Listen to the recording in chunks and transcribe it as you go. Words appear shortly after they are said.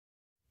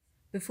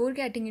Before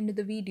getting into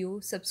the video,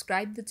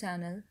 subscribe the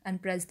channel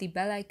and press the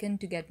bell icon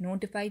to get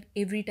notified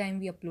every time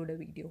we upload a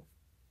video.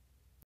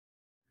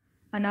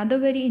 Another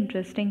very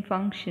interesting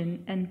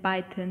function in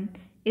Python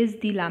is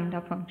the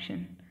lambda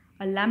function.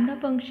 A lambda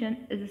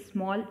function is a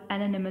small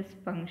anonymous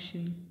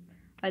function.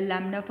 A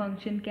lambda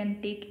function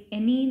can take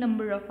any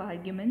number of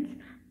arguments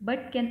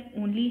but can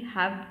only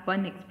have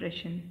one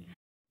expression.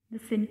 The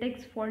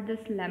syntax for this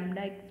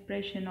lambda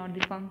expression or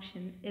the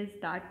function is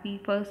that we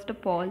first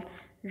of all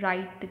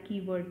write the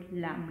keyword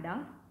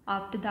lambda.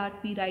 After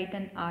that we write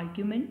an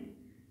argument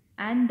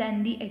and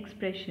then the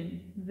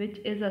expression which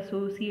is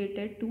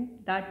associated to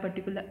that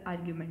particular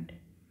argument.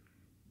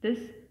 This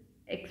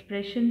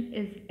expression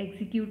is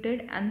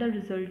executed and the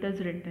result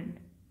is written.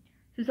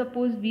 So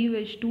suppose we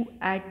wish to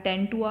add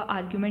 10 to our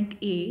argument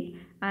a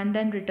and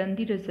then return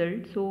the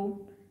result.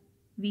 So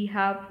we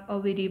have a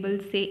variable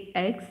say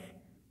x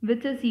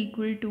which is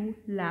equal to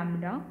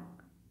lambda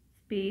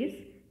space,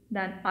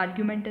 then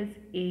argument is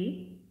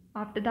a,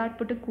 after that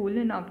put a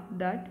colon after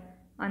that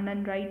and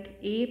then write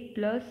a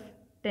plus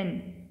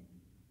 10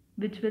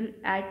 which will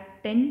add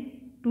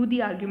 10 to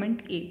the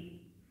argument a.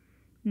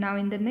 Now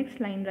in the next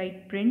line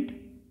write print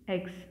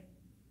x,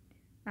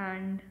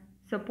 and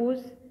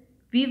suppose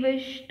we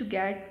wish to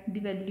get the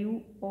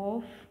value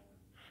of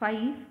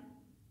 5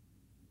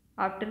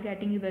 after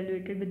getting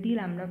evaluated with the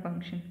lambda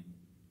function.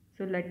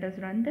 So let us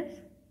run this.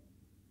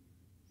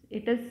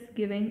 It is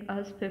giving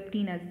us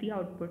 15 as the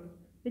output,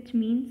 which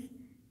means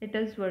it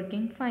is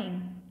working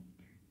fine.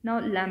 Now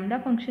lambda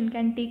function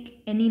can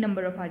take any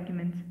number of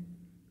arguments.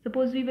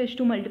 Suppose we wish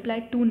to multiply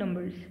two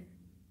numbers.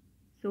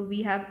 So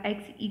we have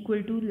x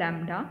equal to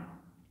lambda,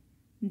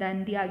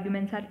 then the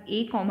arguments are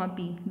a comma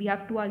b. We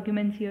have two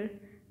arguments here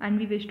and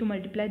we wish to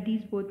multiply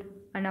these both,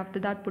 and after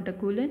that put a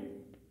colon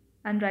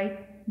and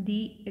write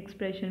the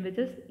expression which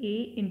is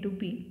a into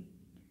b.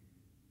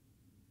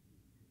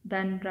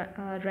 Then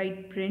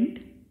write print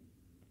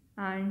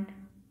and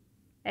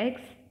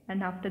x,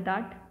 and after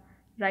that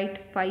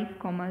write 5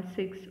 comma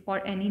 6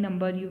 or any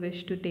number you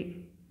wish to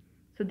take.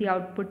 So the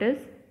output is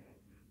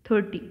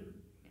 30.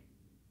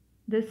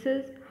 This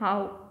is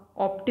how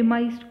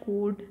optimized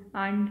code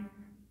and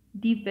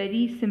the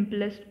very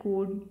simplest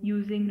code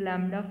using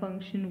lambda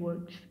function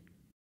works.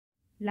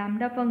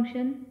 Lambda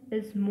function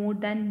is more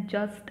than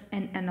just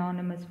an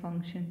anonymous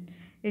function.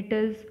 It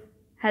is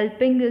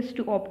helping us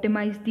to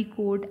optimize the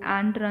code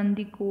and run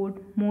the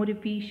code more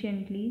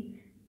efficiently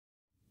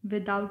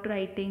without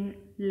writing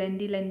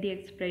lengthy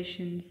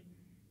expressions.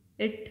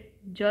 It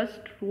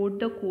just wrote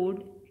the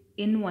code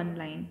in one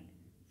line.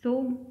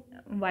 So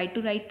why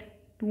to write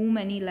too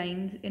many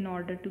lines in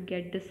order to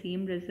get the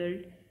same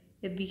result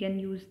if we can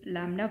use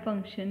lambda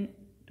function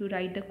to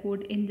write the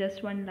code in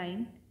just one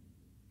line?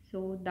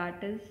 So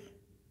that is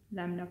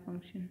lambda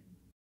function.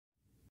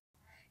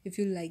 If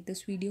you like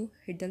this video,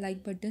 hit the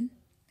like button.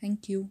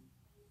 Thank you.